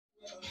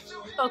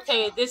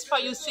Okay, this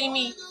part you'll see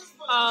me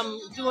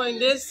doing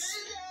this,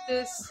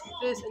 and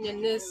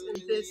then this,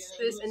 and this,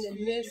 and then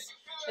this,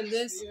 and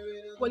this.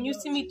 When you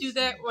see me do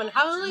that, when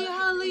hallelujah,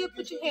 hallelujah,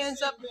 put your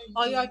hands up.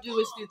 All y'all do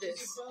is do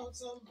this.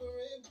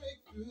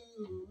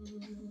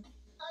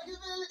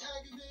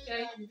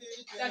 Okay,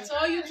 that's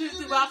all you do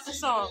throughout the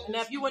song. And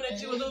if you want to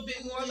do a little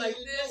bit more like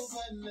this,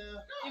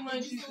 you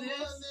want to do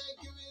this,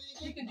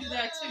 you can do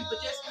that too.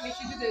 But just make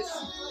sure you do this.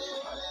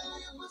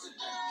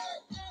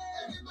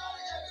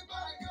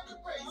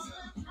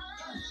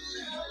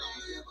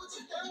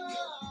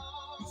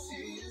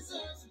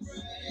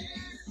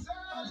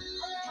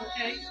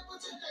 Okay,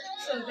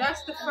 so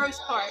that's the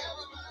first part.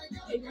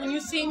 And when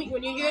you see me,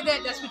 when you hear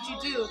that, that's what you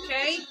do.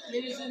 Okay, and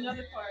then there's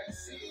another part.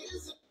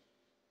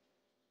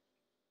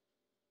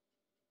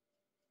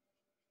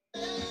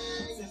 Now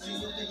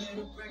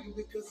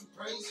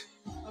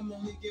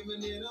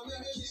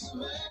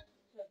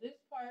this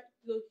part,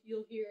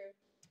 you'll hear,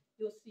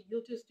 you'll see,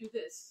 you'll just do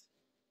this.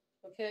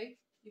 Okay,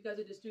 you guys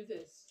will just do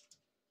this.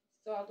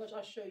 So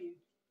I'll show you.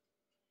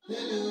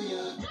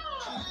 Hallelujah.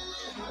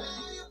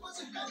 Hallelujah.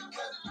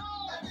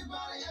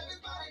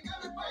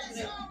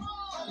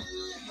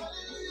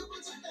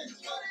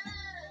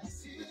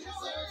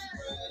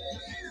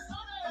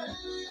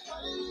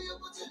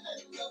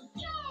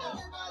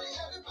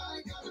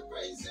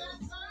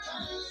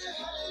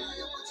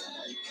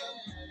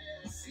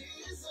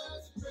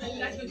 And you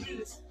guys will do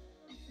this.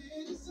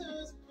 He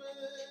deserves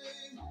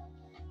praise.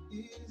 He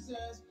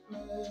deserves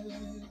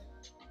praise.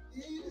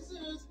 He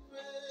deserves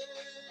praise.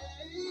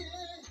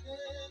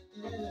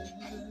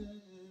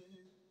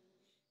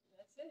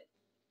 That's it.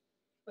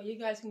 But you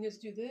guys can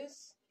just do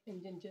this,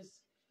 and then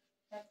just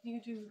after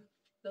you do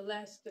the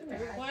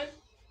third one,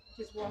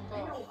 just walk off. I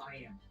know I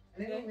am.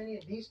 And I know many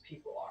of these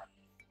people are.